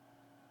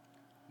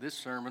This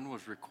sermon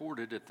was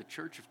recorded at the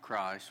Church of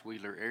Christ,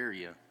 Wheeler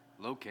area,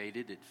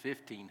 located at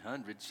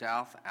 1500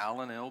 South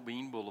Allen L.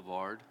 Bean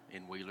Boulevard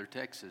in Wheeler,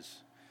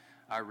 Texas.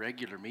 Our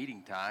regular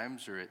meeting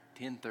times are at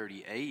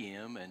 10:30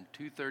 a.m. and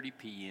 2:30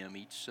 p.m.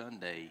 each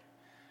Sunday.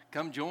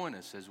 Come join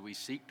us as we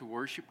seek to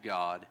worship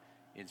God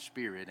in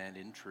spirit and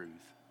in truth.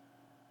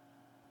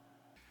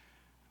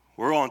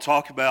 We're going to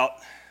talk about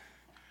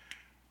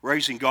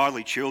raising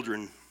godly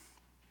children,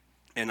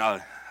 and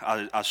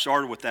I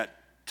started with that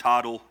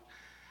title,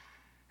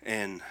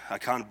 and I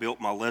kind of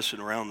built my lesson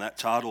around that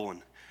title.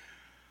 And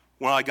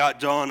when I got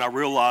done, I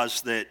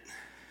realized that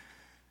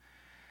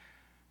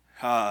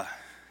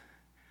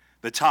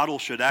the title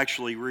should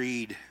actually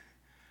read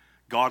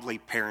Godly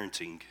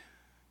Parenting,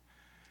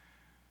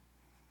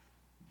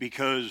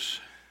 because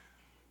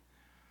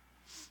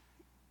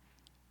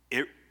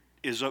it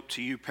is up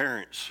to you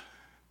parents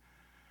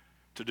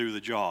to do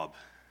the job.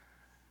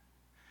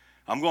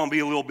 I'm going to be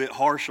a little bit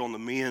harsh on the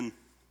men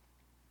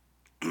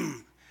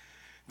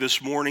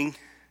this morning.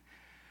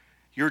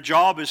 Your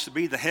job is to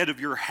be the head of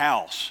your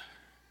house.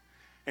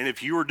 And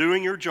if you are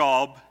doing your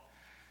job,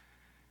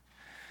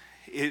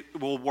 it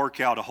will work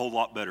out a whole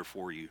lot better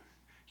for you.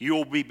 You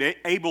will be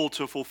able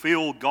to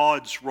fulfill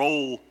God's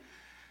role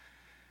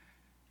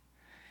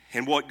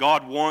and what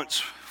God wants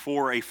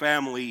for a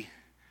family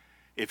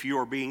if you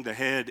are being the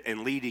head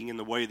and leading in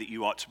the way that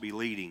you ought to be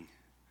leading.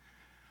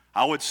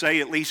 I would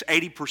say at least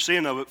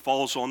 80% of it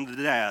falls on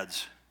the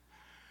dads.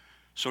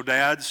 So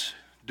dads,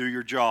 do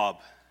your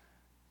job.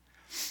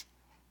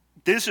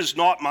 This is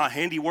not my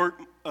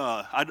handiwork.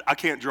 I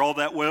can't draw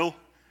that well.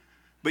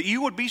 But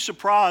you would be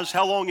surprised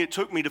how long it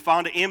took me to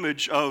find an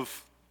image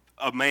of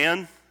a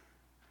man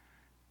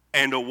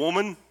and a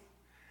woman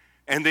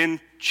and then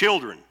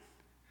children.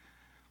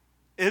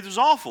 It was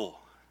awful.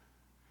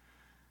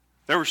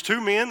 There was 2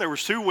 men, there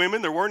was 2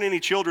 women, there weren't any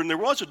children. There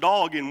was a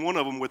dog in one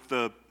of them with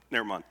the,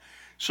 never mind.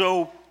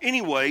 So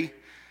anyway,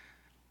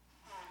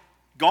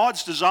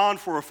 God's design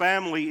for a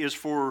family is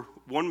for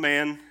one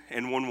man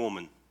and one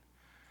woman.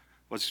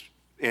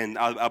 And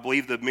I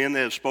believe the men that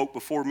have spoke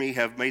before me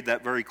have made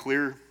that very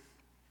clear.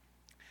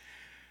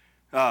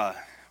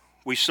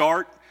 We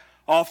start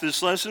off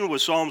this lesson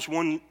with Psalms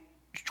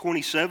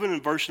 127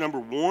 and verse number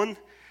 1. It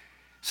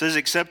says,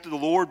 "Except the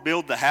Lord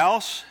build the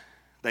house,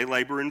 they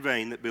labor in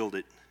vain that build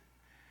it.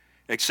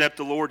 Except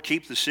the Lord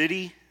keep the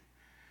city,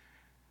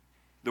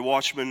 the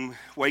watchman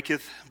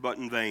waketh but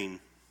in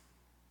vain."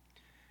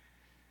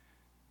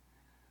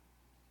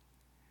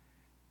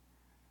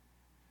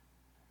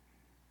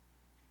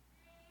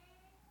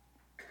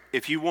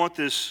 If you want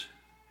this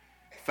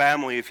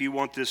family, if you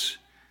want this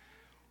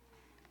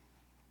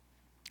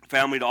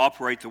family to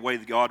operate the way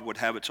that God would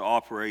have it to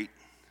operate,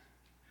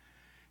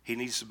 He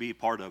needs to be a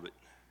part of it.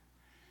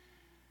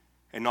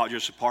 And not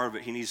just a part of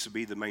it, He needs to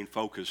be the main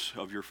focus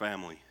of your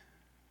family.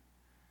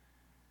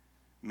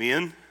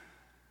 Men,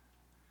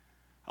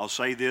 I'll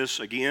say this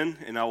again,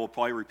 and I will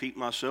probably repeat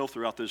myself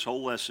throughout this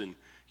whole lesson.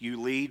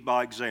 You lead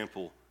by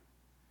example.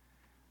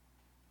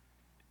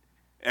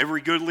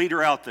 Every good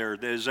leader out there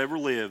that has ever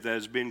lived, that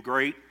has been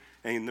great,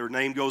 and their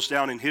name goes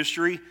down in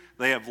history,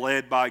 they have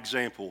led by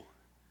example.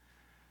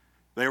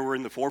 They were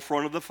in the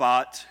forefront of the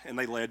fight, and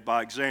they led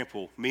by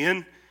example.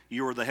 Men,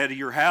 you are the head of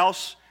your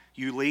house.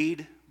 You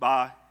lead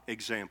by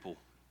example.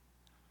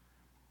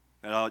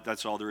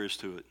 That's all there is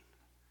to it.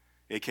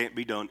 It can't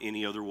be done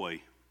any other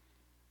way.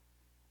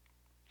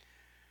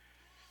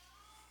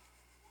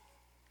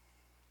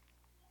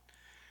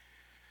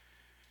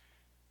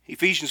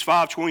 Ephesians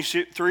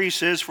 5:23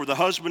 says, "For the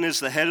husband is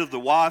the head of the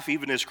wife,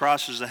 even as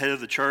Christ is the head of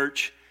the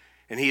church,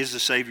 and He is the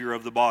Savior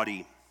of the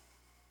body."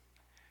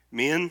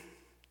 Men,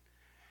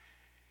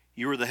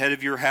 you are the head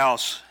of your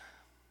house.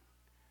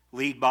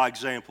 Lead by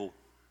example.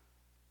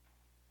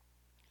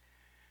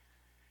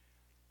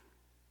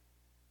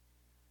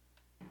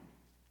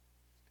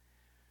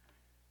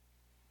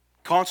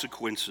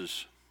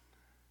 Consequences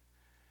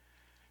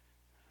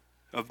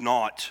of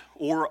not,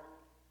 or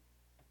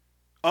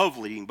of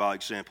leading by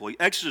example.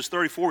 Exodus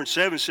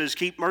 34:7 says,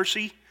 "Keep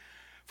mercy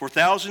for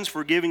thousands,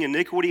 forgiving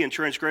iniquity and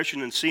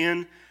transgression and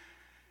sin,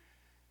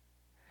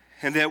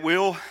 and that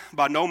will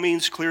by no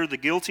means clear the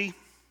guilty,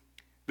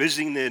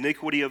 visiting the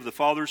iniquity of the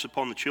fathers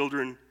upon the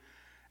children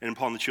and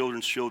upon the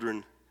children's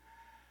children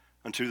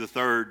unto the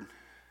 3rd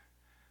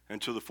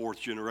and to the 4th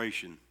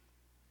generation."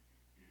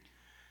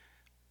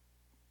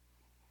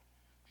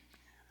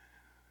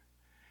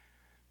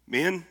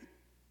 Men,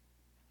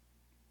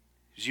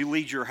 as you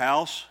lead your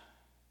house,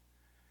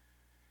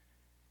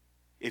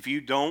 if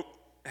you don't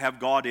have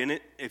God in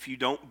it, if you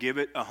don't give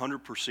it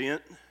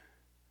 100%,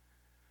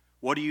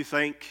 what do you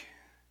think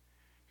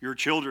your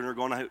children are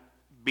going to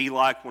be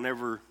like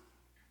whenever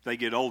they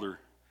get older?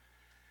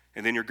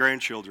 And then your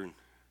grandchildren,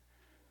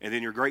 and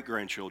then your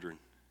great-grandchildren.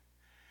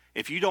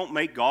 If you don't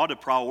make God a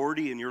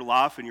priority in your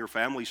life and your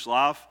family's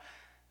life,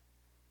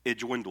 it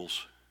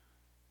dwindles.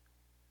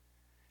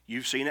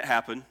 You've seen it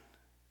happen,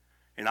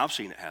 and I've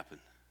seen it happen.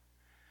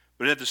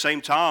 But at the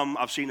same time,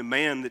 I've seen a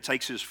man that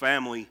takes his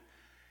family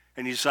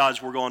and he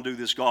decides we're going to do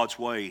this God's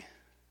way.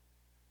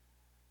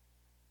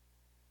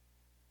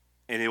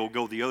 and it will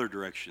go the other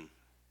direction.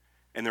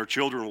 And their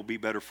children will be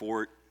better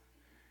for it.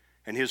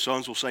 And his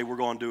sons will say, we're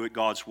going to do it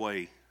God's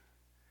way.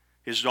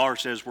 His daughter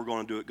says, we're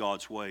going to do it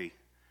God's way.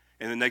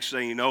 And the next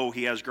thing you know,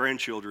 he has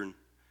grandchildren,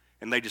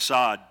 and they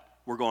decide,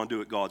 we're going to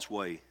do it God's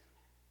way.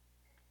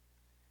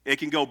 It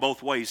can go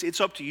both ways.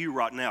 It's up to you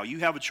right now. You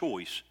have a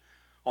choice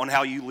on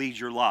how you lead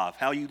your life,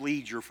 how you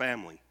lead your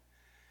family.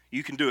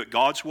 You can do it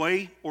God's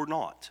way or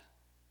not.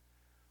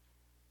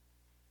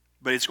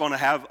 But it's going to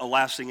have a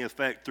lasting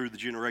effect through the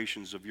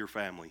generations of your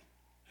family.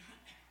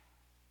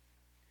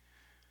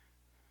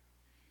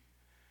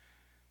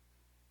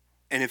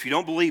 And if you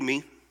don't believe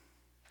me,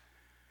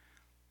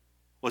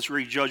 let's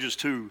read Judges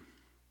 2.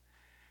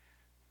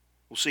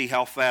 We'll see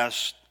how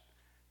fast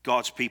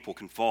God's people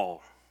can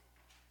fall.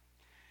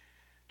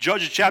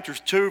 Judges chapter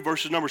 2,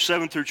 verses number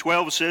 7 through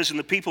 12, it says, And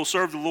the people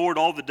served the Lord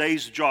all the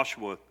days of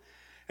Joshua,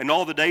 and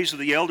all the days of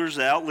the elders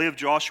that outlived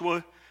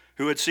Joshua,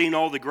 who had seen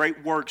all the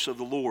great works of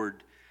the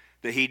Lord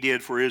that he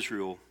did for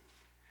Israel.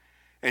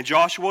 And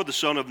Joshua, the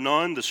son of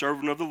Nun, the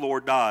servant of the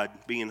Lord, died,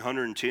 being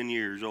 110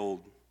 years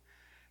old.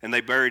 And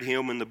they buried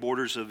him in the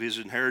borders of his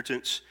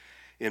inheritance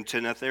in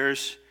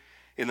Tenatheres,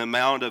 in the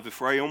mount of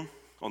Ephraim,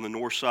 on the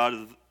north side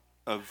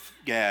of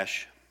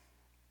Gash.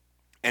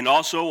 And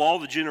also all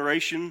the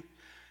generations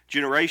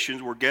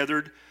were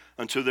gathered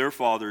unto their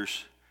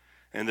fathers,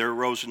 and there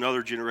arose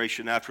another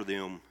generation after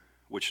them,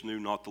 which knew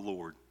not the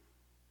Lord.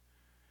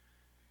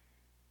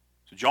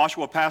 So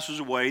Joshua passes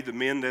away. The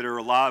men that are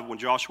alive when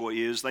Joshua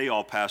is, they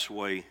all pass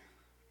away.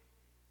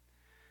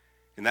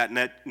 And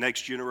that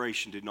next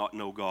generation did not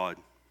know God,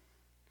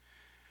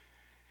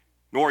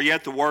 nor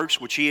yet the works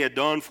which he had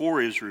done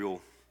for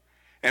Israel.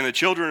 And the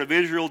children of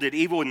Israel did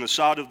evil in the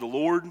sight of the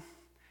Lord,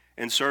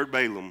 and served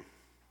Balaam.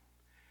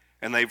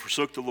 And they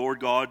forsook the Lord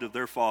God of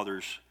their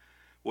fathers,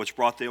 which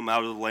brought them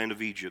out of the land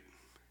of Egypt,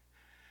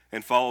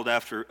 and followed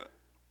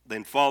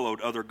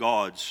other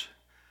gods,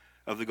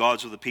 of the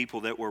gods of the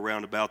people that were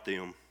round about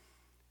them,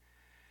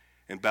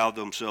 and bowed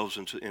themselves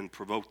and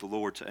provoked the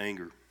Lord to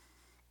anger.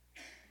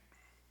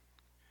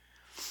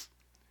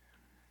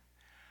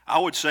 I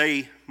would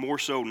say more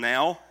so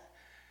now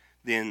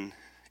than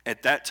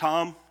at that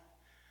time.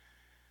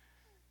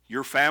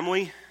 Your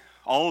family,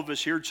 all of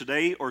us here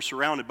today, are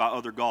surrounded by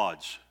other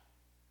gods.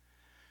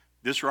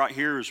 This right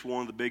here is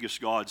one of the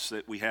biggest gods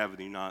that we have in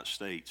the United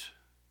States.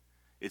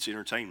 It's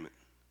entertainment.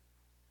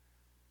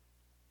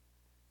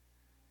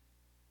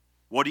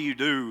 What do you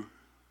do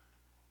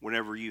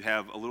whenever you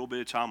have a little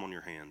bit of time on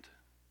your hand?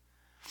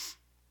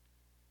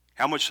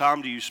 How much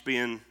time do you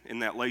spend in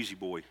that lazy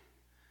boy?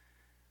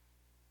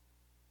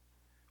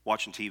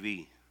 Watching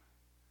TV,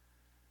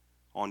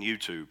 on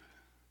YouTube,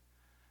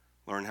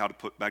 learn how to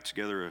put back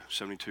together a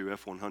 72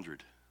 F100.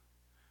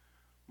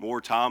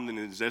 More time than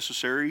is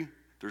necessary.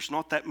 There's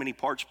not that many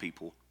parts,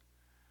 people.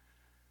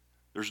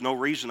 There's no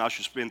reason I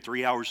should spend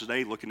 3 hours a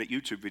day looking at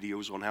YouTube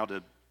videos on how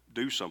to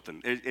do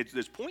something.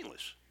 It's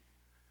pointless.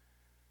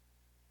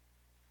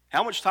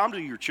 How much time do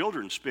your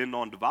children spend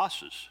on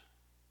devices?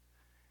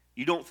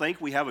 You don't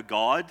think we have a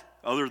God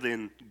other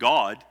than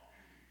God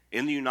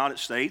in the United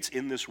States,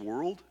 in this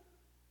world?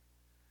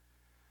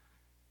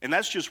 And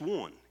that's just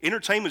one.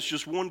 Entertainment's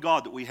just one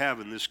God that we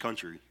have in this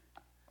country.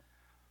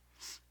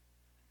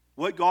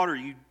 What God are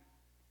you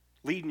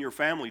leading your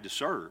family to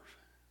serve?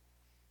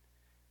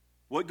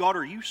 What God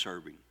are you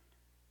serving?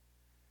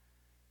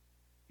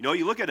 You know,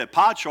 you look at a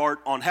pie chart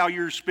on how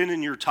you're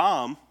spending your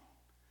time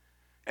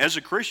as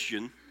a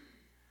Christian.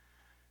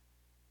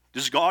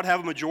 Does God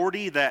have a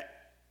majority of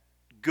that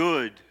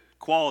good,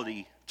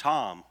 quality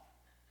time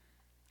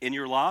in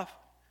your life?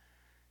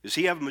 Does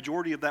he have a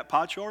majority of that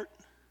pie chart?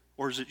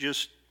 Or is it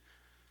just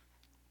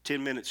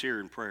 10 minutes here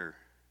in prayer?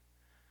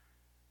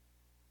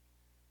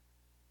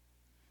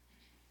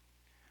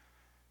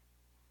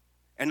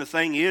 And the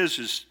thing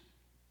is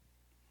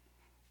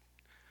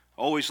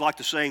I always like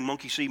the saying,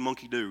 monkey see,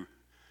 monkey do.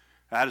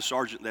 I had a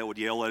sergeant that would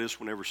yell at us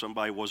whenever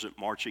somebody wasn't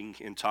marching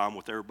in time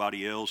with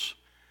everybody else.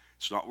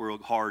 It's not real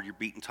hard. You're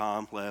beating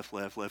time, left,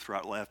 left, left,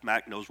 right, left.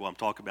 Mac knows what I'm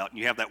talking about. And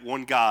you have that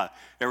one guy,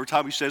 every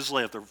time he says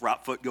left, the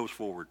right foot goes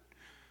forward.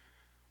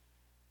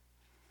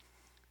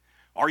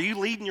 Are you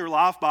leading your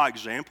life by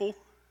example?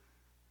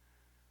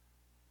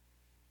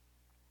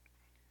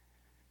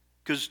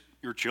 Because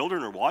your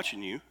children are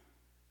watching you.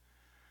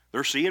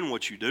 They're seeing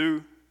what you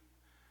do.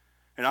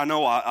 And I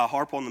know I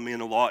harp on the men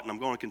a lot, and I'm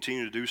going to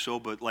continue to do so,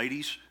 but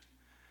ladies,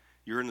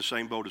 you're in the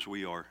same boat as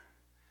we are.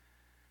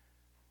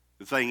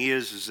 The thing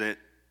is that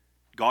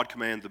God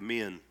commanded the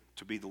men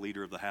to be the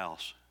leader of the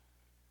house.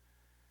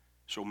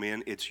 So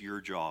men, it's your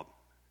job.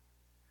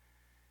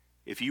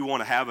 If you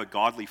want to have a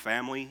godly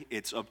family,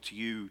 it's up to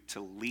you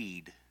to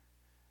lead,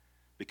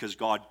 because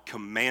God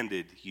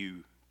commanded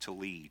you to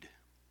lead.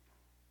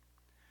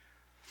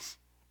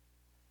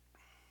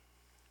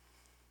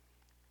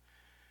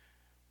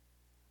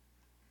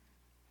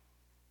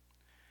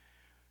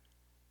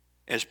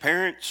 As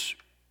parents,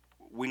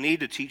 we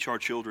need to teach our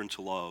children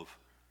to love,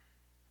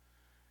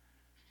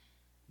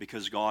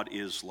 because God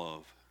is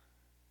love.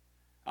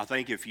 I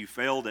think if you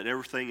failed at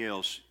everything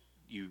else,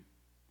 you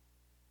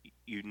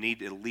you need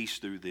to at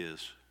least do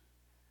this,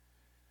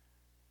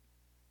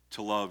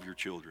 to love your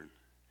children.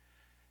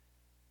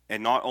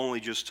 And not only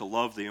just to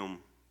love them,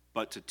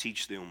 but to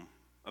teach them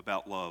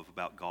about love,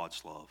 about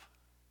God's love.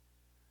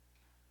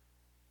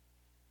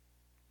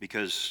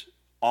 Because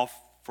off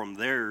from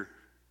there,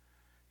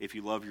 if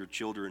you love your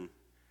children,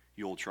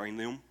 you'll train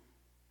them.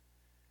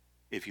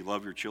 If you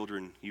love your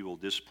children, you will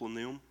discipline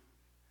them.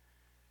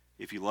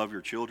 If you love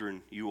your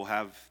children, you will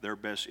have their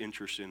best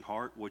interest in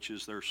heart, which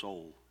is their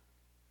soul.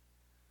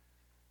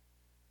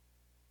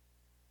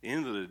 At the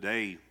end of the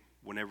day,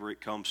 whenever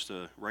it comes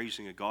to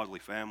raising a godly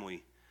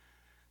family,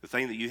 the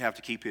thing that you have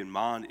to keep in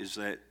mind is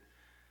that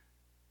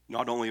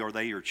not only are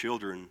they your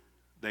children,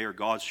 they are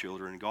God's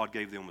children, and God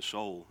gave them a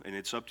soul. And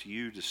it's up to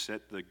you to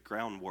set the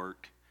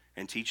groundwork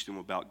and teach them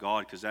about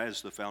God, because that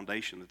is the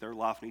foundation that their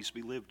life needs to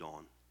be lived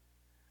on.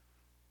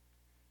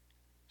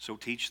 So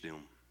teach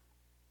them,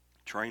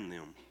 train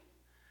them,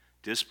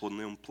 discipline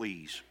them,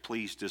 please.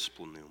 Please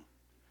discipline them.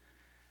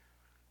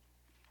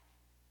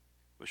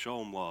 But show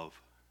them love.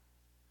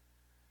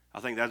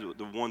 I think that's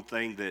the one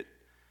thing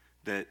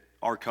that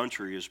our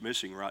country is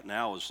missing right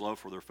now is love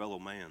for their fellow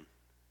man.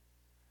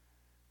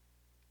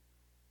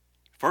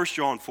 1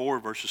 John 4,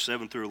 verses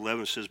 7 through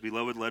 11 says,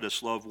 Beloved, let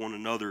us love one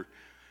another,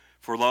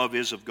 for love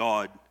is of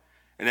God,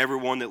 and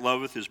everyone that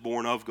loveth is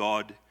born of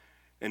God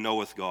and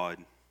knoweth God.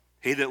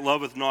 He that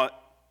loveth not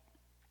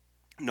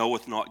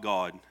knoweth not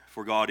God,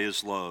 for God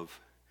is love.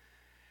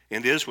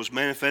 And this was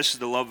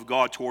manifested the love of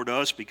God toward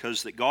us,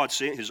 because that God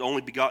sent his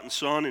only begotten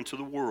Son into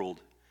the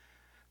world,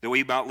 that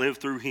we might live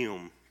through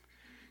him.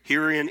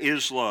 Herein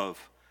is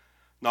love,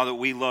 not that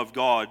we loved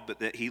God, but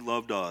that he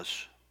loved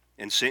us,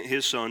 and sent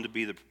his Son to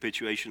be the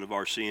propitiation of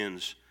our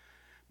sins.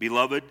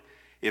 Beloved,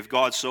 if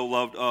God so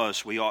loved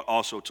us, we ought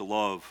also to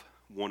love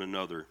one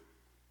another.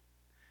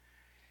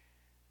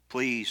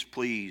 Please,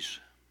 please,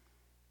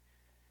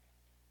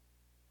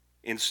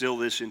 instill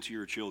this into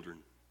your children.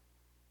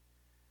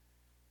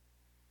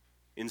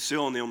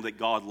 Instill in them that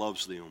God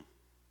loves them,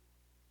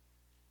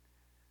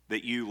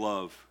 that you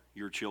love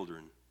your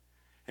children.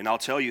 And I'll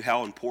tell you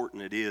how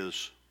important it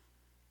is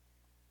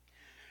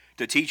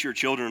to teach your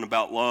children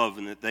about love,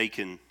 and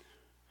that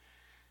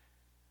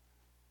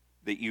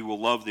you will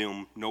love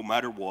them no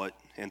matter what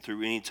and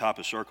through any type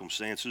of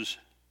circumstances.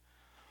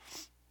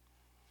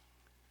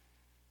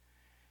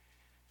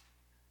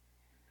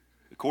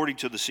 According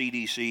to the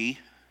CDC,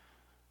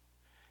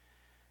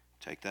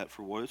 take that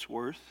for what it's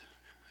worth.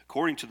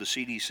 According to the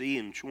CDC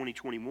in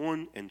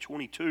 2021 and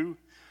 22,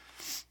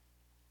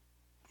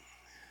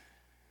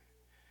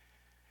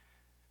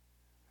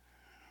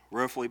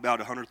 roughly about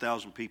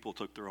 100,000 people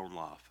took their own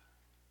life.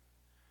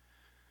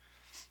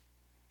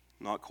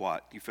 Not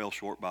quite. You fell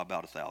short by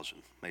about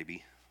 1,000,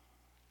 maybe.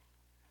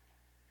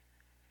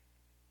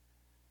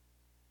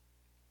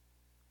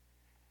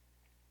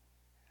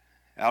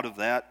 Out of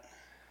that,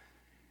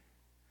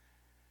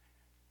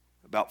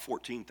 about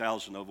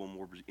 14,000 of them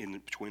were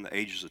between the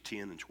ages of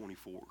 10 and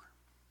 24.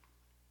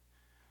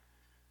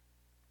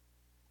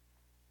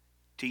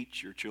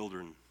 Teach your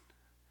children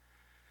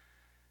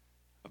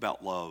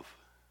about love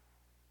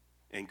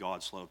and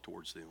God's love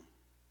towards them.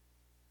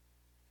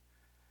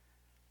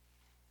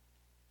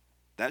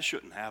 That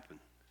shouldn't happen.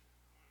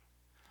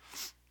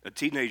 A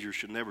teenager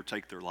should never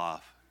take their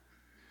life.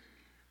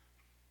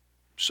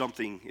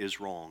 Something is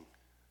wrong.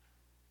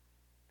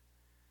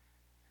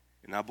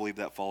 And I believe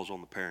that falls on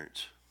the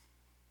parents.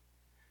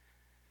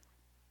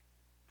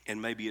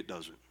 And maybe it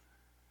doesn't.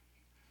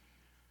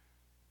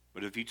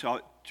 But if you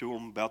talk to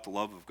them about the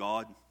love of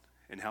God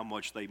and how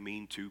much they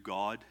mean to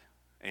God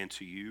and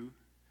to you,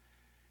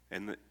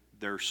 and that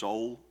their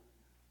soul,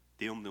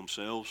 them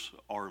themselves,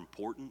 are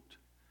important,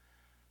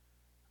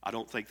 I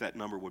don't think that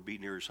number would be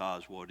near as high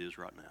as what it is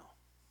right now.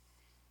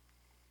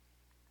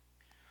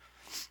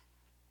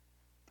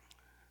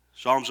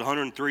 Psalms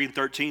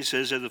 103:13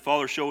 says, As the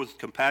Father showeth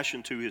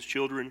compassion to his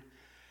children,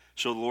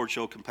 so the Lord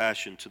show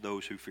compassion to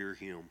those who fear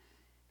him.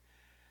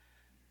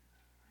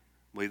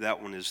 I believe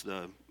that one is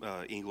the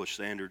English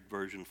Standard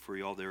Version for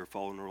y'all that are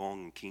following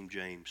along in King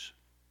James.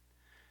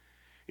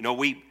 You know,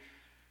 we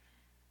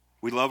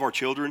love our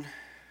children.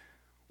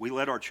 We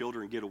let our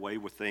children get away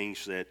with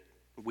things that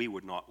we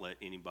would not let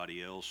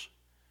anybody else.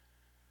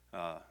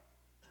 A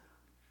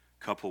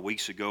couple of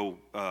weeks ago,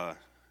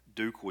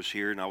 Duke was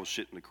here, and I was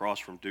sitting across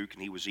from Duke,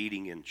 and he was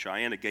eating, and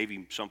Cheyenne gave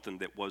him something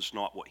that was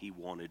not what he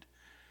wanted.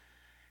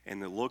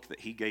 And the look that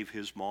he gave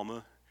his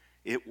mama,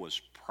 it was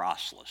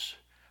priceless.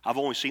 I've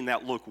only seen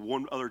that look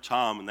one other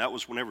time, and that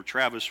was whenever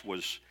Travis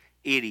was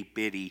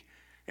itty-bitty,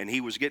 and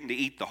he was getting to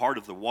eat the heart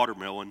of the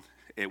watermelon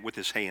with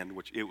his hand,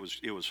 which it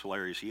was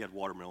hilarious. He had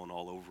watermelon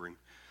all over him.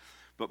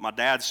 But my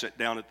dad sat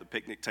down at the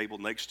picnic table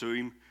next to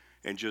him,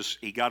 and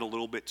he got a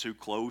little bit too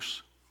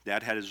close.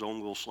 Dad had his own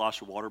little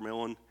slice of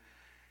watermelon,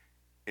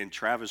 and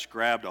Travis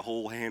grabbed a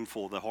whole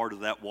handful of the heart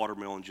of that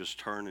watermelon, just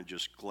turned and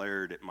just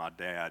glared at my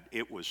dad.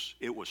 It was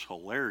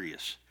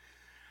hilarious.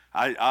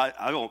 I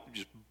don't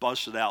just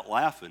busted out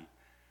laughing.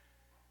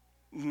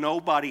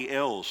 Nobody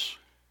else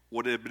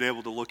would have been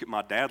able to look at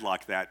my dad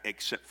like that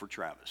except for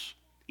Travis.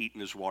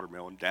 eating his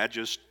watermelon. Dad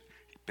just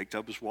picked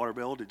up his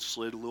watermelon and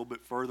slid a little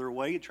bit further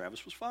away, and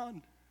Travis was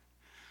fine.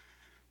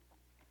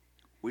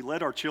 We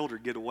let our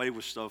children get away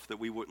with stuff that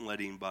we wouldn't let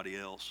anybody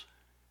else.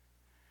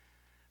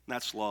 And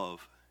that's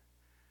love.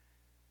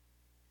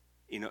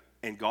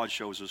 And God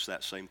shows us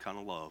that same kind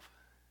of love.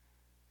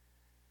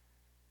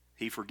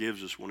 He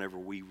forgives us whenever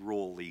we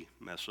royally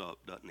mess up,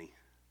 doesn't he?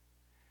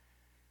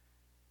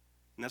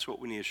 And that's what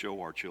we need to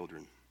show our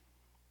children.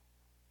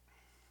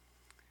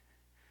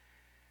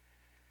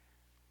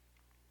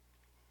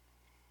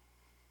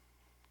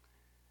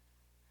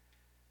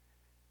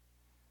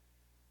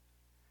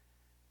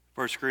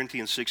 First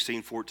Corinthians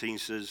 16:14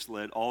 says,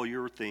 "Let all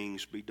your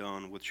things be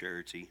done with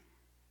charity."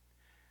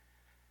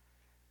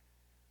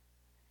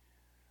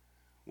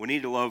 We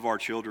need to love our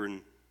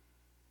children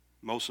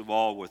most of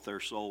all with their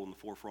soul in the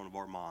forefront of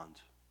our minds.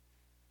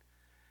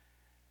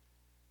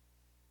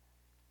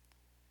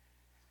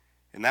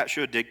 And that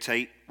should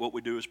dictate what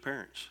we do as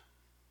parents,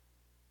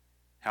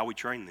 how we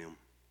train them,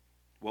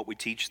 what we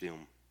teach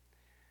them.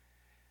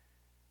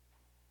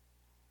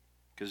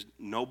 Because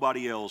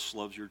nobody else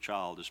loves your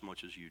child as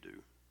much as you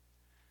do.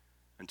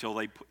 Until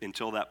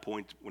that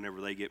point, whenever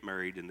they get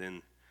married, and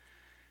then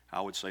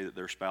I would say that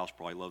their spouse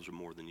probably loves them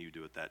more than you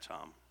do at that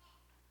time.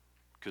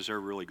 Because they're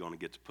really going to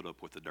get to put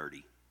up with the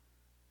dirty.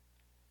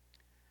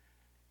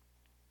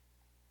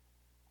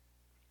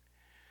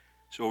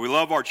 So we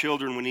love our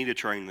children, we need to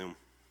train them.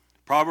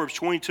 Proverbs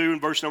 22 and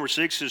verse number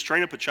 6 says,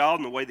 "Train up a child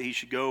in the way that he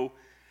should go,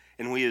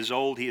 and when he is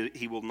old,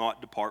 he will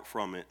not depart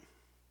from it."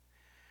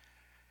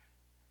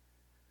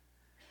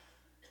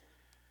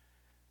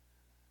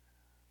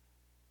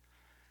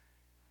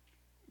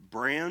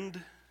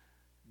 Brand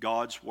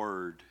God's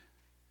word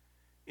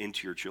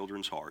into your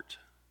children's heart.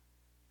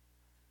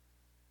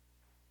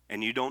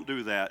 And you don't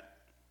do that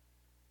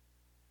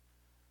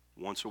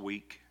once a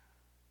week,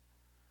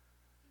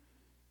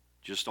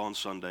 just on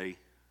Sunday,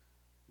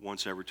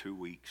 once every 2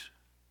 weeks.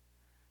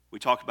 We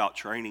talk about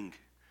training.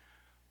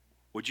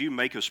 Would you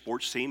make a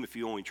sports team if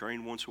you only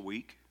trained once a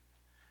week?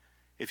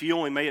 If you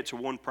only made it to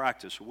one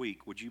practice a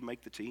week, would you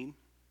make the team?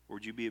 Or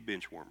would you be a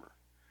bench warmer?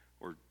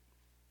 Or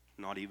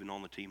not even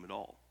on the team at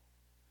all?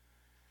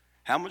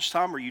 How much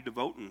time are you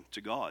devoting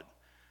to God?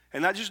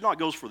 And that just not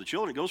goes for the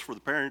children, it goes for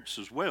the parents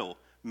as well.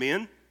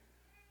 Men,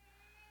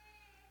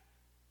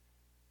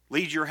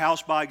 lead your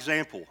house by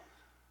example.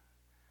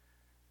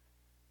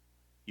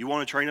 You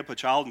want to train up a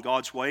child in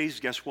God's ways?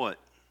 Guess what?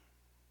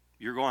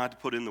 You're going to have to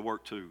put in the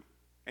work too.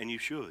 And you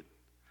should.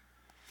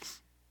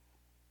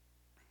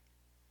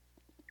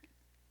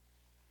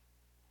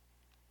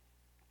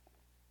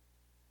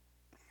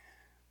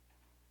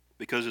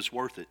 Because it's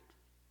worth it.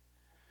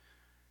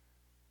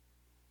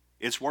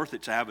 It's worth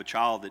it to have a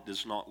child that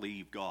does not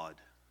leave God.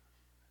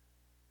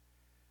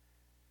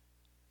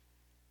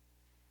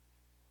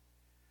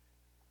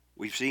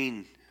 We've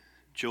seen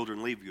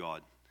children leave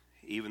God,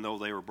 even though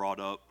they were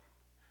brought up.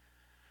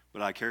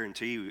 But I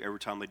guarantee you, every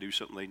time they do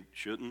something they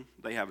shouldn't,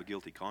 they have a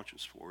guilty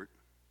conscience for it.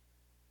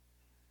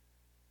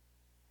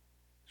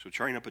 So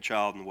train up a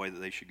child in the way that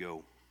they should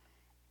go.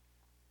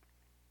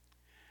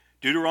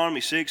 Deuteronomy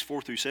 6,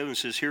 4 through 7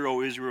 says, "Hear,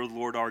 O Israel, the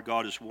Lord our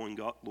God is one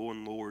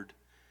Lord.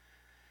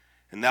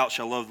 And thou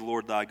shalt love the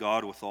Lord thy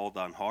God with all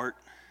thine heart,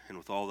 and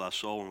with all thy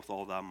soul, and with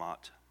all thy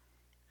might.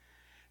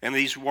 And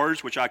these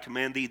words which I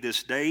command thee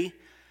this day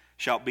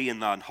shall be in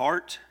thine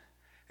heart,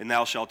 and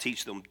thou shalt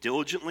teach them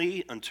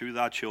diligently unto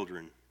thy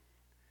children,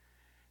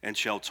 and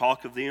shalt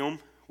talk of them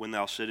when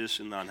thou sittest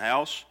in thine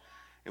house,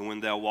 and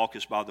when thou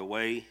walkest by the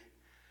way,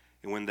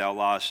 and when thou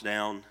liest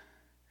down,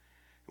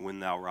 and when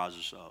thou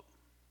risest up."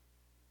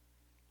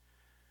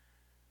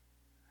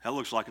 That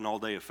looks like an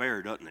all-day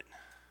affair, doesn't it?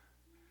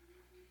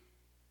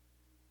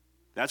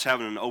 That's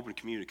having an open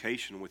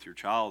communication with your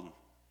child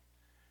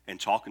and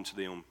talking to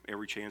them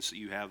every chance that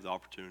you have the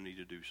opportunity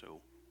to do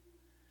so.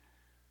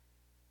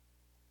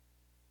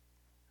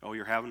 Oh,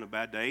 you're having a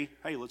bad day?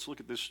 Hey, let's look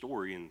at this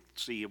story and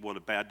see what a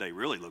bad day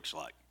really looks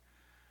like.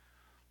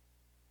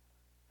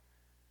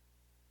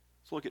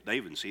 Let's look at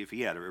David and see if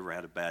he ever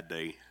had a bad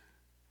day.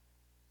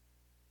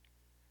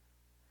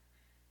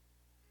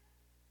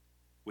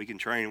 We can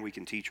train and we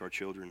can teach our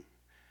children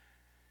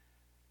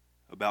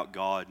about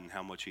God and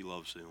how much He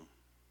loves them.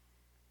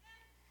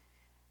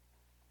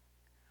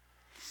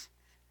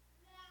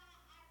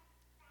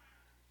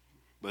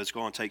 But it's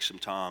going to take some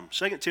time.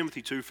 2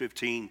 Timothy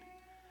 2:15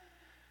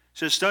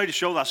 says, "Study to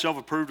show thyself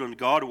approved unto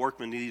God, a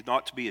workman needeth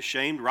not to be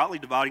ashamed, rightly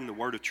dividing the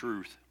word of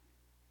truth."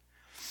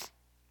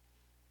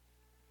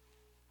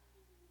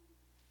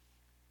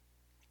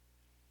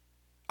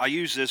 I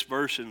used this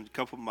verse in a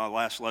couple of my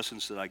last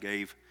lessons that I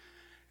gave,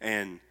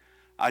 and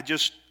I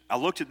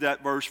looked at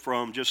that verse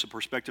from just a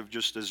perspective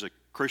just as a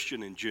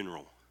Christian in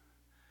general.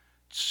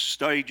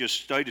 Study to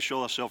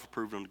show thyself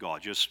approved unto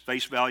God. Just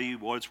face value,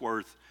 what it's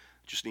worth,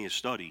 just need to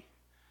study.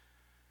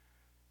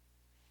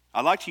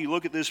 I'd like you to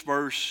look at this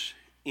verse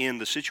in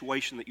the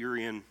situation that you're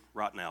in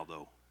right now,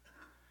 though,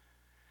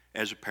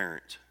 as a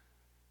parent,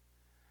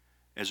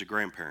 as a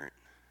grandparent,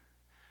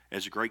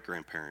 as a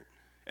great-grandparent,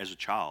 as a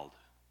child.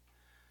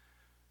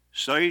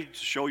 Study to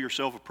show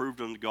yourself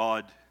approved unto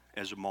God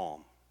as a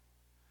mom.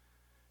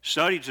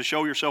 Study to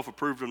show yourself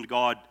approved unto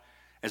God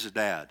as a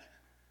dad,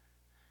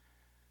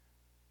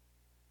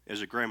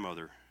 as a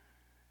grandmother,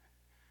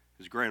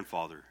 as a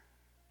grandfather.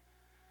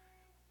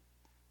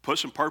 Put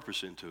some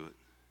purpose into it.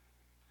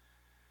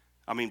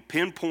 I mean,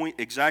 pinpoint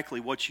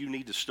exactly what you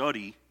need to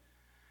study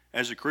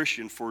as a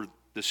Christian for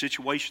the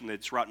situation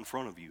that's right in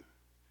front of you,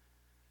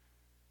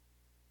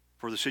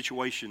 for the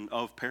situation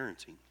of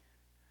parenting.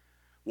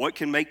 What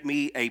can make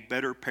me a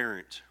better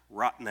parent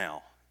right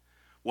now?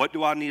 What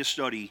do I need to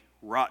study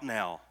right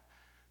now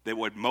that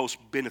would most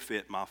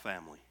benefit my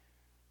family?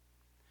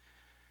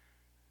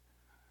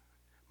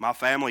 My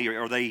family,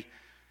 are they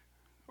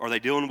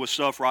dealing with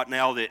stuff right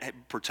now that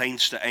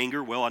pertains to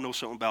anger? Well, I know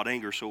something about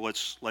anger, so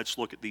let's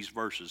look at these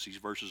verses. These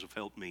verses have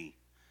helped me.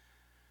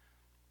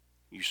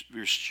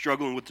 You're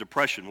struggling with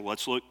depression. Well,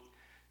 let's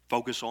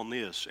focus on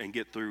this and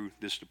get through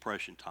this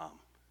depression time.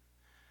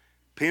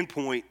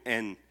 Pinpoint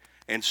and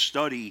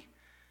study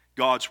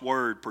God's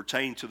word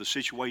pertaining to the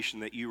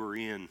situation that you are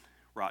in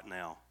right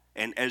now.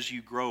 And as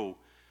you grow,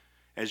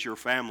 as your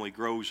family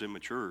grows and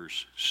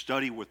matures,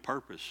 study with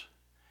purpose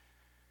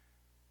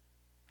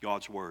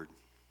God's word.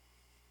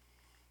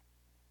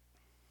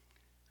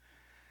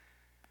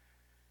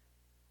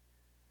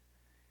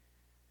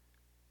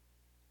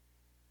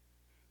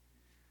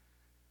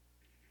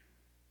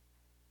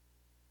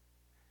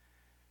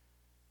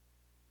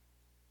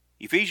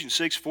 Ephesians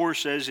 6:4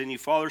 says, "And you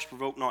fathers,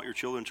 provoke not your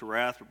children to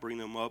wrath, but bring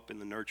them up in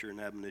the nurture and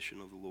admonition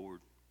of the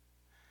Lord."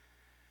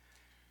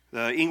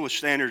 The English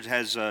Standard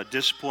has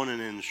discipline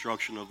and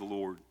instruction of the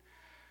Lord.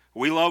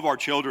 We love our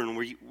children.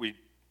 We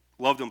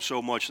love them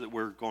so much that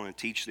we're going to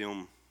teach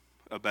them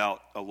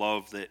about a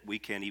love that we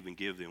can't even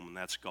give them, and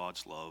that's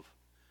God's love.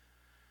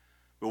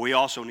 But we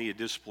also need to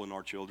discipline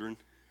our children,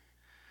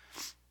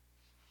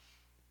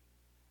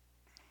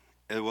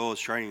 as well as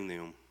training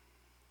them.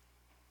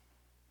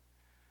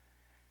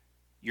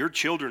 Your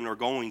children are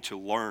going to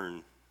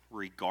learn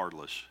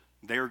regardless.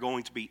 They are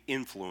going to be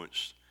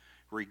influenced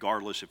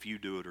regardless if you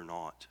do it or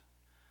not.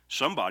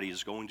 Somebody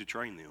is going to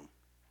train them.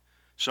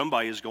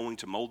 Somebody is going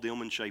to mold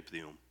them and shape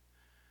them.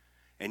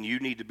 And you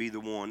need to be the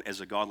one,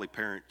 as a godly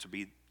parent,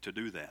 to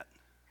do that.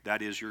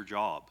 That is your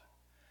job.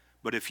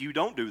 But if you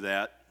don't do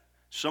that,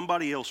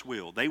 somebody else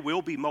will. They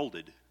will be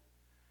molded,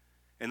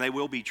 and they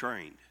will be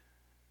trained.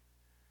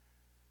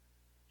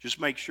 Just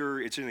make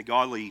sure it's in a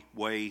godly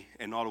way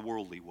and not a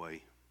worldly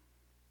way.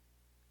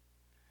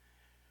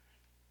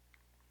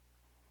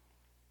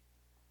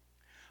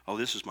 Oh,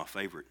 this is my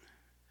favorite.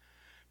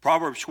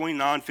 Proverbs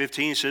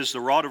 29:15 says, "The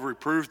rod of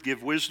reproof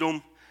give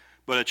wisdom,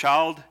 but a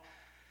child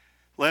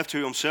left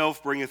to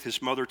himself bringeth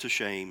his mother to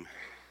shame."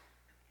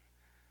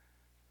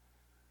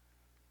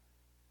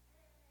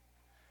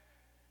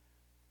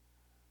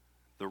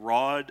 The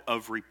rod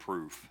of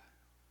reproof.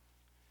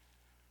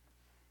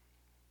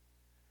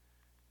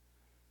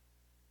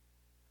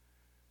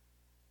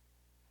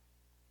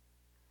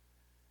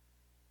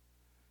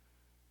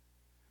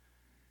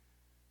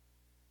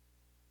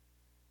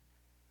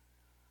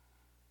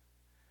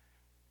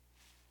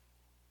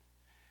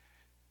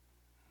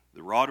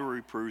 The rod of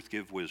reproof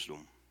give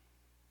wisdom.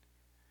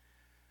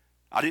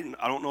 I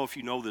don't know if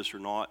you know this or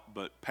not,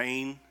 but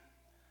pain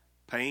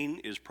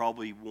is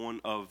probably one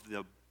of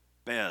the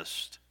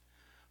best.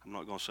 I'm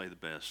not going to say the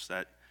best.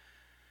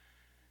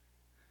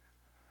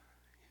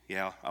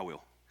 Yeah, I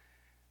will.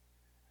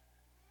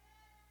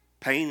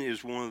 Pain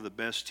is one of the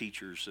best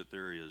teachers that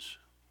there is.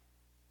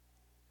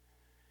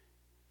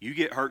 You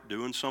get hurt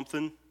doing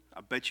something, I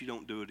bet you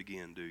don't do it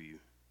again, do you?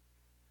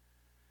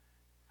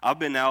 I've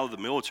been out of the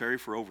military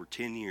for over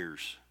 10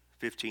 years,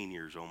 15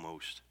 years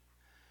almost.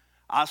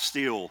 I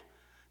still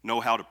know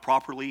how to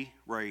properly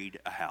raid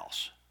a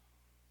house.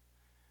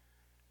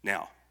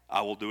 Now,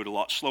 I will do it a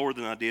lot slower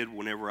than I did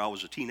whenever I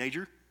was a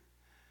teenager.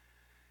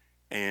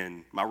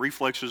 And my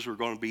reflexes are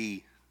going to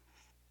be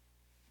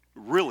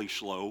really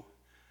slow,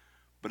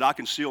 but I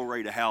can still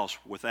raid a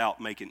house without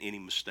making any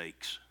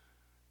mistakes.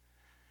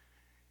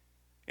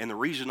 And the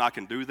reason I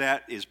can do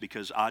that is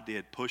because I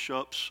did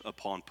push-ups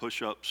upon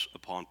push-ups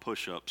upon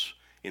push-ups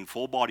in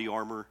full body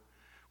armor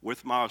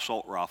with my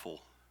assault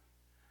rifle.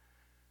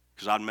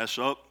 Because I'd mess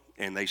up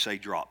and they say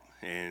drop,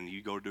 and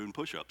you go doing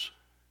push-ups.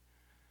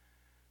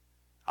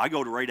 I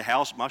go to raid a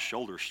house, my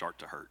shoulders start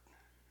to hurt.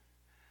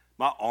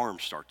 My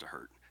arms start to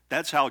hurt.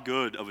 That's how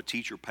good of a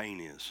teacher pain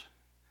is.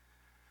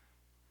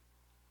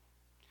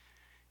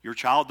 Your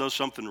child does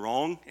something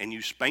wrong and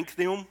you spank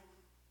them,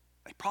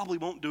 they probably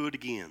won't do it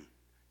again.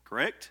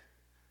 Correct?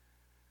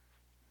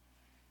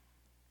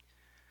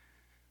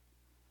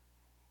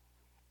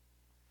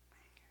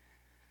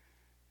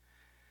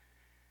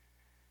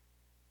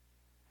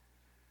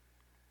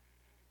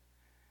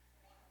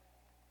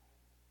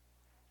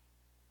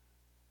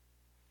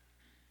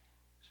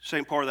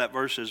 Same part of that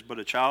verse says, "But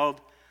a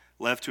child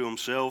left to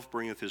himself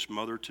bringeth his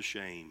mother to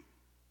shame."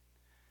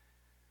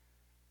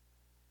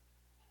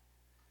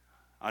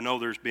 I know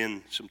there's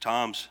been some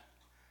times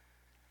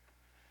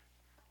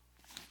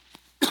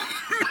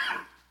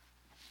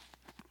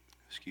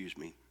excuse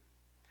me.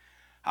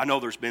 I know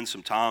there's been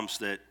some times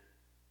that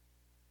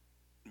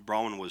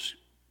Braun was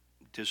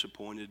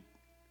disappointed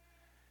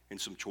in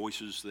some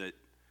choices that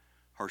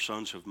her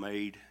sons have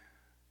made.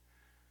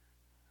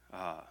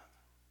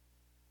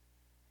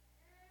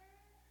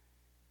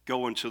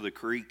 Going to the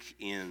creek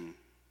in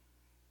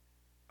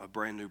a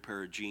brand new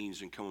pair of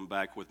jeans and coming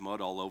back with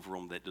mud all over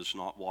them that does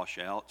not wash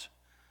out.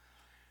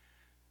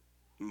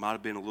 Might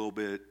have been a little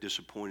bit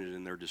disappointed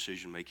in their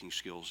decision-making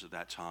skills at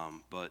that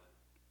time, but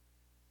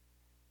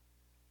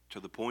to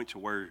the point to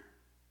where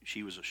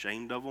she was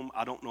ashamed of them,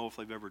 I don't know if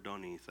they've ever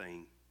done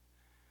anything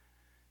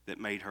that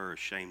made her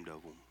ashamed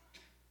of them.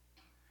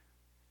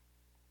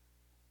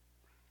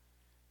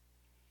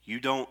 You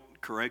don't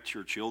correct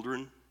your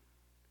children,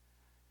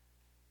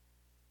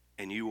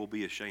 and you will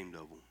be ashamed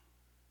of them.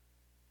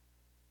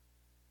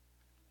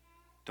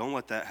 Don't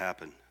let that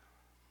happen.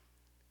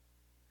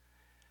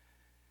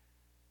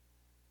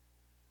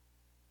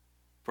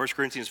 First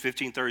Corinthians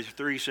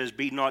 15:33 says,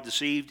 "Be not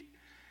deceived,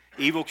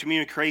 evil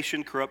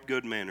communication corrupt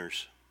good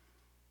manners."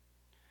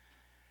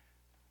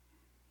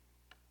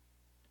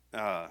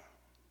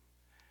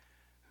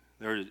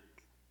 There's a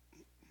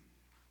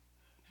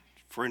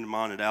friend of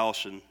mine at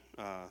Allison,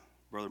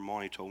 Brother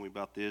Monty told me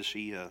about this.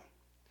 He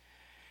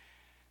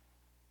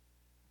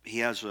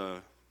has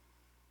a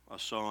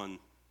son.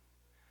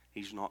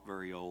 He's not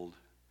very old.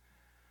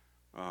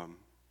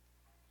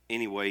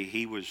 Anyway,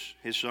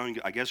 his son,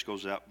 I guess,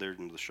 goes out there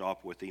into the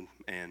shop with him,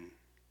 and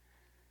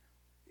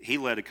he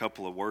let a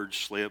couple of words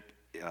slip.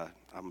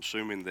 I'm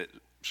assuming that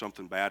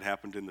something bad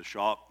happened in the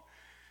shop,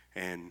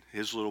 and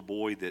his little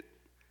boy that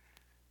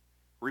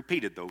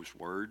repeated those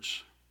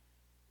words.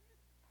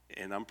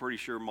 And I'm pretty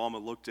sure Mama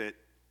looked at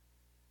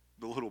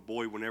the little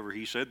boy whenever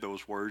he said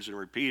those words and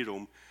repeated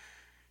them,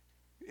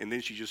 and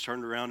then she just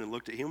turned around and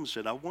looked at him and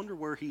said, "I wonder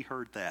where he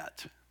heard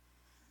that."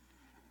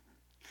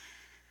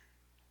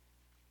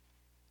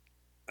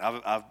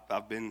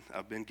 I've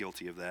been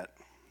guilty of that.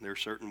 There are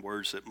certain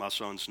words that my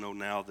sons know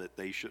now that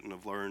they shouldn't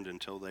have learned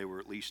until they were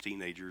at least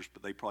teenagers,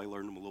 but they probably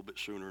learned them a little bit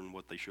sooner than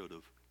what they should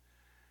have.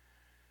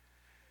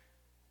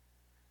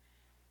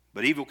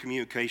 But evil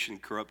communication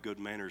corrupt good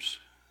manners.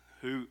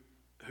 Who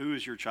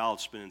is your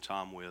child spending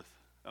time with,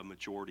 a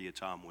majority of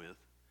time with?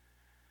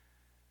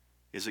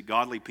 Is it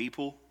godly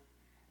people,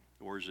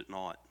 or is it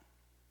not?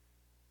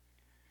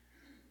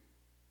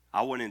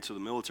 I went into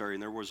the military,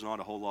 and there was not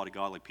a whole lot of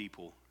godly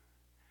people.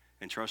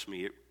 And trust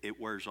me, it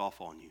wears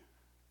off on you.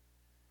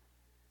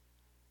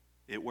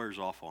 It wears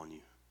off on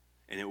you.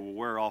 And it will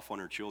wear off on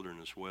our children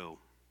as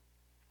well.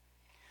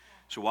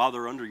 So while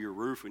they're under your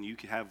roof and you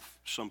can have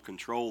some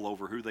control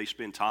over who they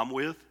spend time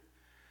with,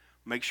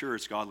 make sure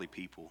it's godly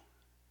people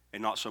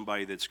and not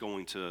somebody that's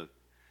going to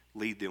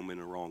lead them in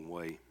the wrong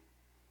way.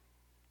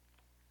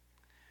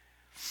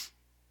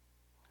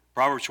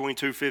 Proverbs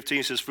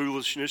 22:15 says,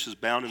 "Foolishness is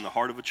bound in the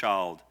heart of a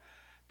child,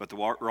 but the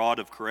rod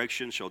of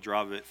correction shall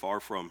drive it far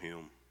from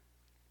him."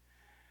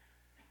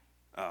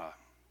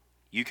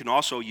 You can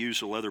also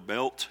use a leather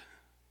belt.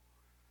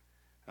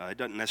 It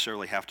doesn't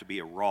necessarily have to be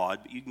a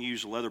rod, but you can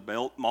use a leather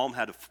belt. Mom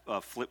had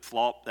a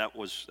flip-flop. That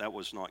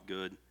was not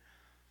good.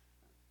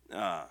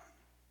 A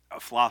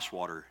fly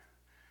swatter.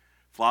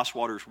 Fly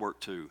swatters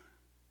work too.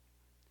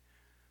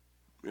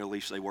 At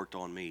least they worked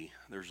on me.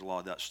 There's a lot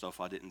of that stuff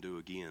I didn't do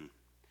again.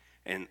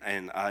 And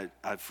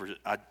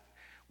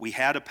we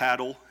had a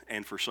paddle,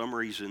 and for some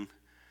reason,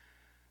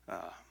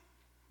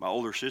 my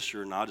older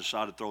sister and I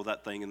decided to throw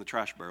that thing in the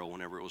trash barrel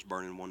whenever it was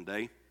burning one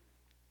day.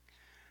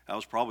 That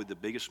was probably the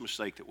biggest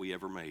mistake that we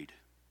ever made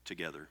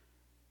together.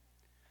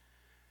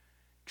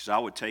 Because I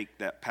would take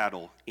that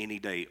paddle any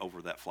day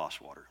over that fly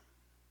swatter.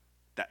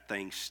 That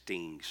thing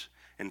stings.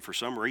 And for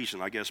some reason,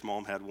 I guess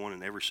Mom had one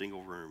in every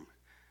single room.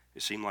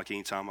 It seemed like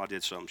any time I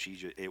did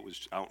something,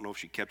 I don't know if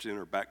she kept it in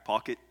her back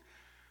pocket.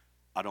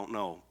 I don't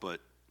know, but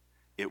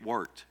it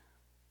worked.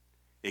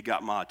 It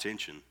got my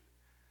attention.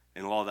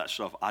 And a lot of that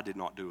stuff I did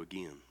not do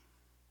again.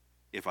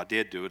 If I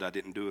did do it, I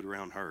didn't do it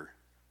around her.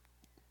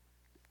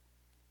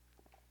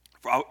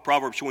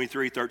 Proverbs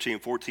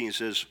 23:13-14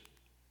 says,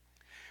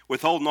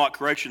 "Withhold not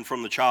correction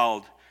from the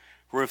child,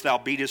 for if thou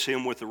beatest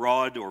him with a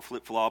rod or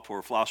flip-flop or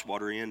a fly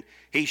swatter in,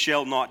 he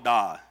shall not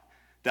die.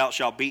 Thou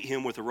shalt beat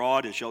him with a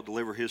rod and shalt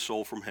deliver his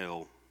soul from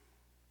hell."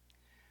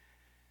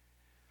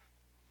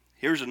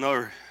 Here's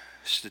another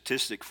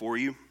statistic for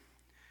you.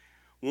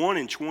 1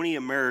 in 20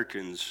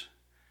 Americans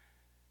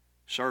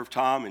serve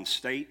time in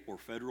state or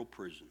federal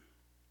prison.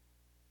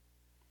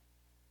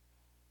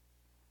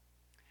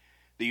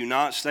 The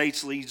United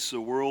States leads the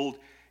world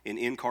in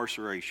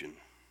incarceration.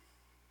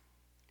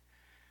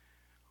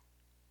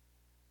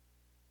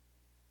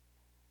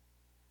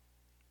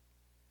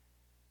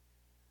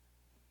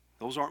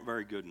 Those aren't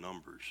very good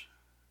numbers.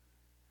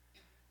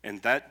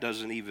 And that's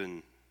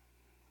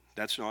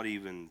not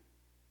even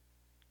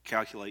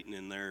calculating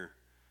in there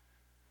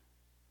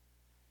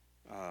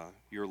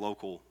your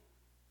local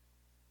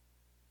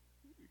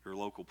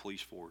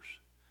police force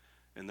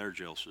and their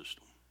jail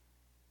system.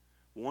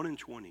 1 in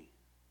 20.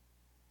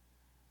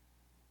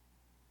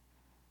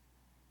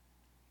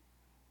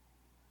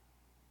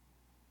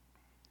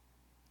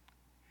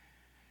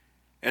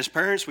 As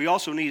parents, we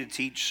also need to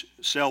teach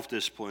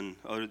self-discipline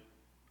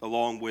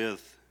along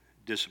with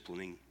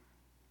disciplining.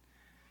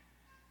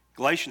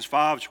 Galatians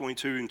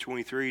 5:22 and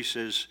 23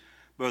 says,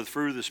 "But the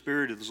fruit of the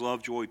Spirit is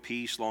love, joy,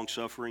 peace,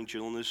 long-suffering,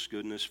 gentleness,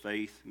 goodness,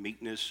 faith,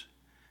 meekness,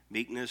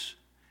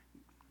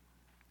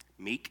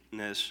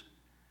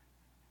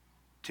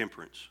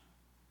 temperance.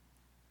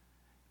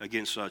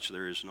 Against such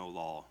there is no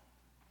law."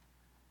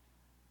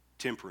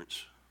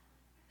 Temperance,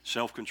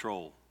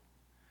 self-control.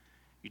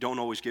 You don't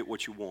always get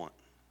what you want.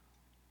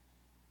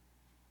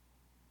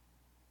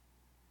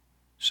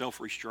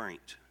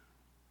 Self-restraint.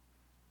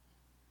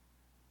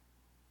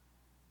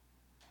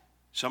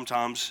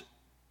 Sometimes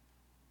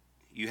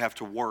you have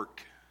to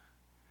work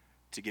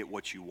to get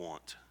what you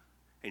want,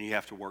 and you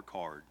have to work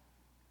hard.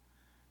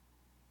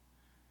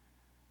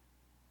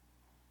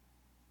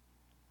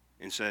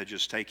 Instead of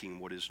just taking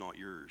what is not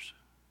yours.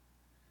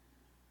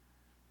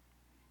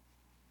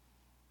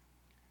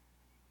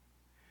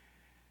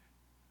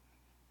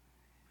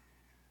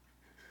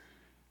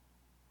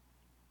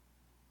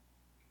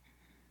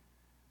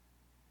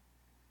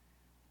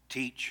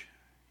 Teach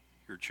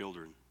your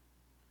children,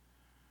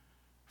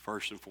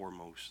 first and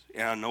foremost.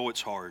 And I know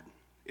it's hard.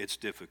 It's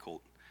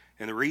difficult.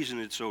 And the reason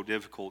it's so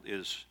difficult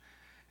is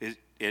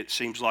it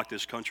seems like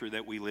this country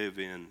that we live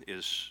in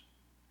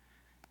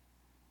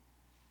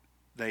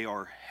they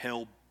are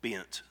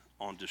hell-bent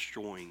on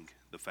destroying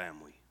the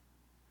family.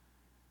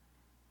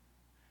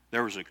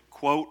 There was a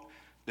quote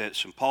that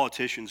some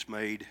politicians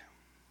made.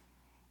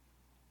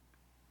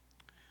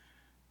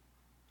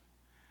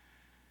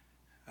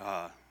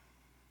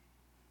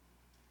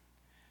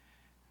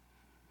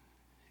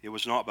 It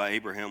was not by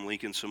Abraham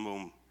Lincoln. Some of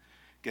them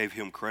gave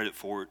him credit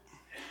for it.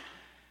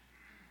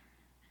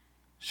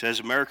 It says,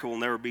 "America will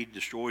never be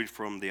destroyed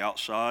from the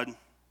outside.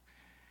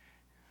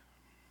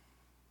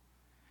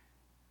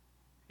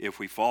 If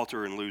we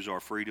falter and lose our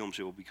freedoms,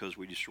 it will be because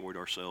we destroyed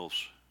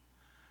ourselves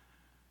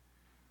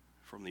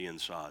from the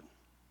inside."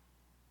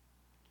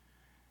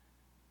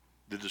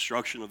 The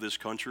destruction of this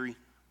country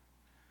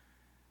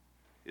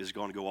is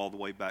going to go all the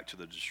way back to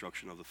the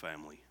destruction of the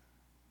family.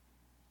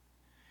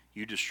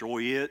 You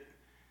destroy it,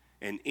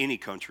 and any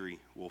country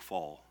will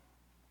fall.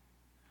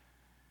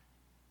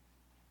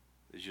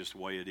 It's just the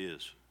way it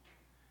is.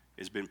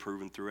 It's been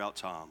proven throughout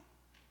time.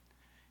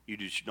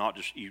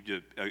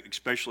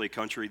 Especially a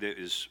country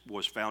that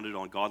was founded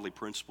on godly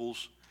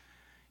principles.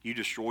 You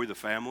destroy the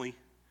family,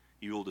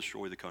 you will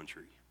destroy the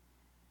country.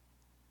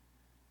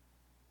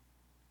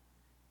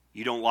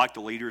 You don't like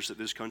the leaders that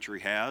this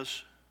country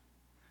has?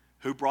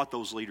 Who brought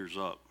those leaders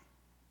up?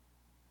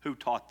 Who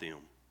taught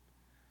them?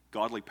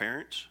 Godly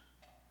parents?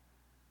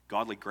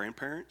 Godly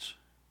grandparents?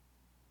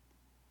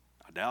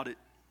 I doubt it.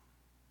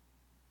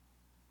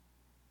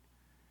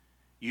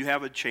 You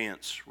have a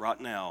chance right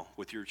now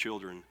with your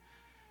children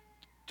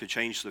to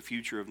change the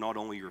future of not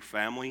only your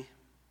family,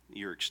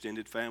 your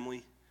extended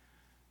family,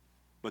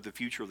 but the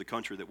future of the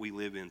country that we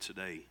live in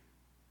today.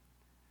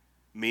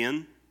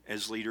 Men,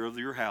 as leader of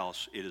your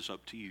house, it is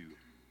up to you.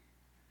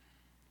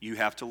 You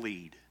have to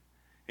lead,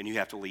 and you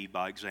have to lead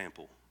by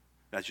example.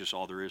 That's just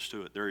all there is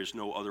to it. There is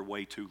no other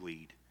way to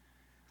lead.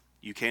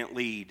 You can't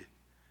lead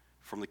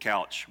from the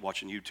couch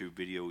watching YouTube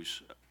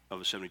videos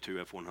of a 72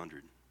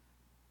 F100.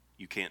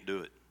 You can't do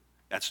it.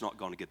 That's not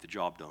going to get the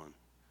job done.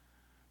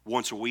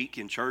 Once a week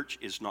in church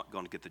is not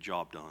going to get the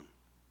job done.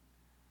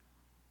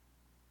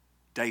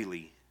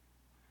 Daily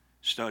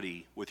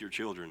study with your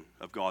children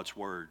of God's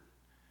Word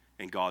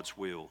and God's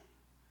will,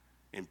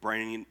 and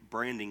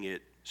branding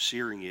it,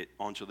 searing it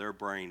onto their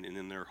brain and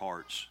in their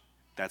hearts.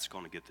 That's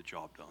going to get the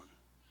job done.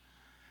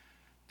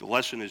 The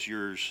lesson is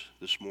yours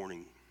this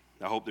morning.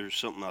 I hope there's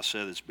something I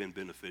said that's been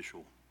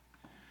beneficial.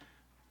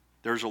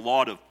 There's a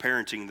lot of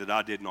parenting that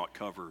I did not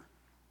cover.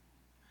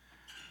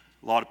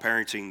 A lot of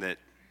parenting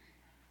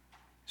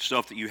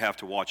stuff that you have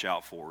to watch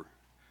out for.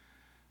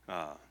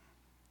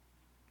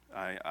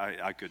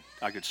 I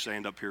could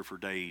stand up here for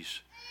days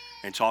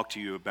and talk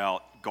to you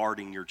about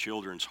guarding your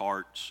children's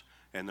hearts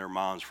and their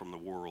minds from the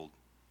world.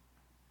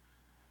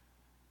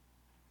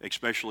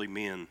 Especially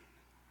men,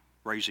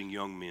 raising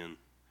young men.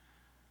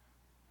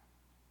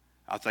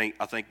 I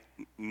think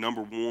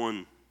number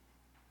one,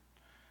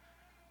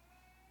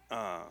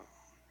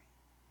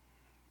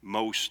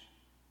 most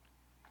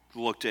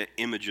looked at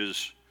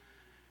images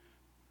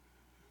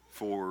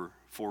for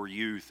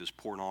youth is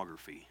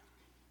pornography.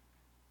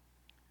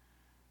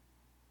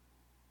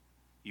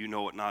 You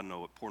know it and I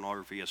know it.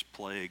 Pornography has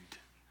plagued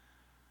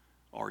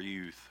our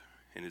youth,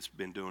 and it's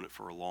been doing it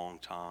for a long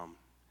time.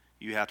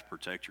 You have to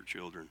protect your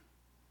children.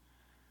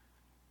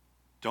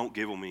 Don't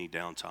give them any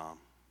downtime.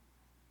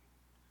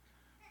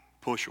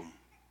 Push them.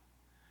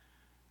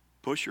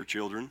 Push your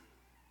children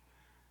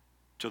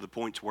to the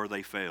point to where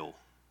they fail.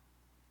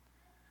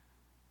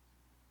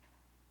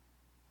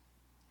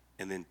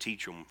 And then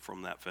teach them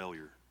from that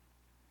failure.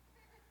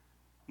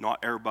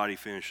 Not everybody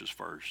finishes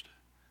first.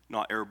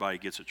 Not everybody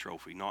gets a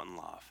trophy, not in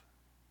life.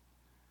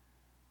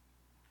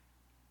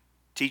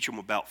 Teach them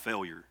about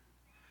failure.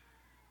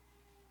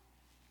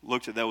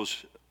 Looked at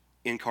those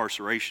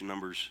incarceration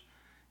numbers.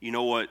 You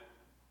know what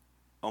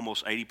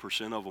almost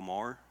 80% of them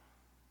are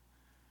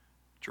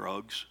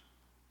drugs.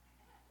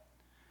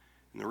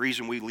 And the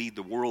reason we lead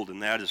the world in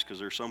that is because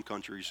there's some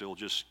countries that will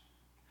just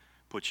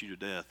put you to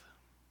death.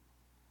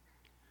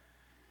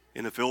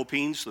 In the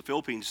Philippines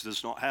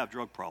does not have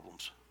drug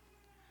problems.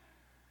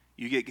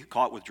 You get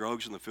caught with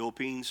drugs in the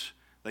Philippines,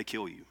 they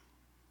kill you.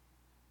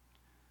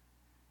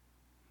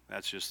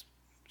 That's just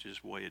the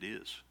way it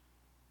is.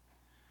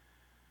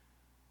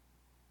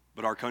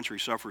 But our country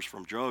suffers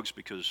from drugs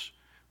because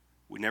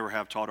we never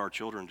have taught our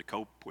children to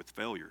cope with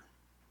failure,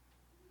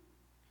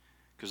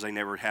 because they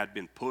never had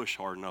been pushed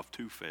hard enough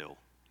to fail.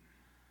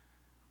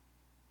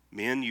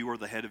 Men, you are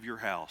the head of your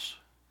house.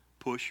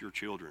 Push your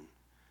children.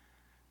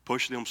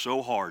 Push them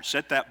so hard.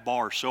 Set that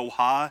bar so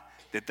high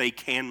that they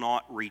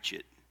cannot reach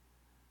it.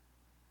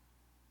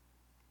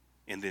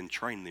 And then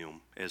train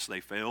them as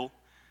they fail.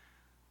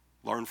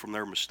 Learn from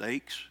their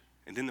mistakes.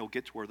 And then they'll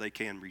get to where they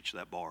can reach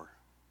that bar.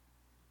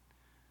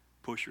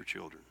 Push your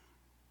children.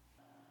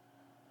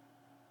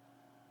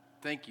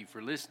 Thank you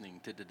for listening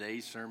to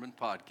today's sermon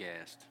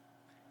podcast.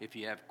 If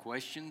you have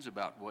questions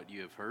about what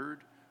you have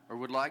heard or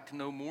would like to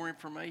know more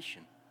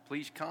information,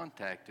 please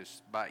contact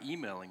us by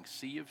emailing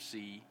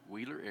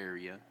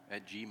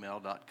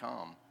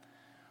cfcwheelerarea@gmail.com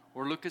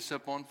or look us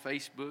up on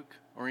Facebook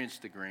or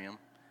Instagram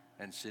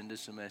and send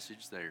us a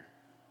message there.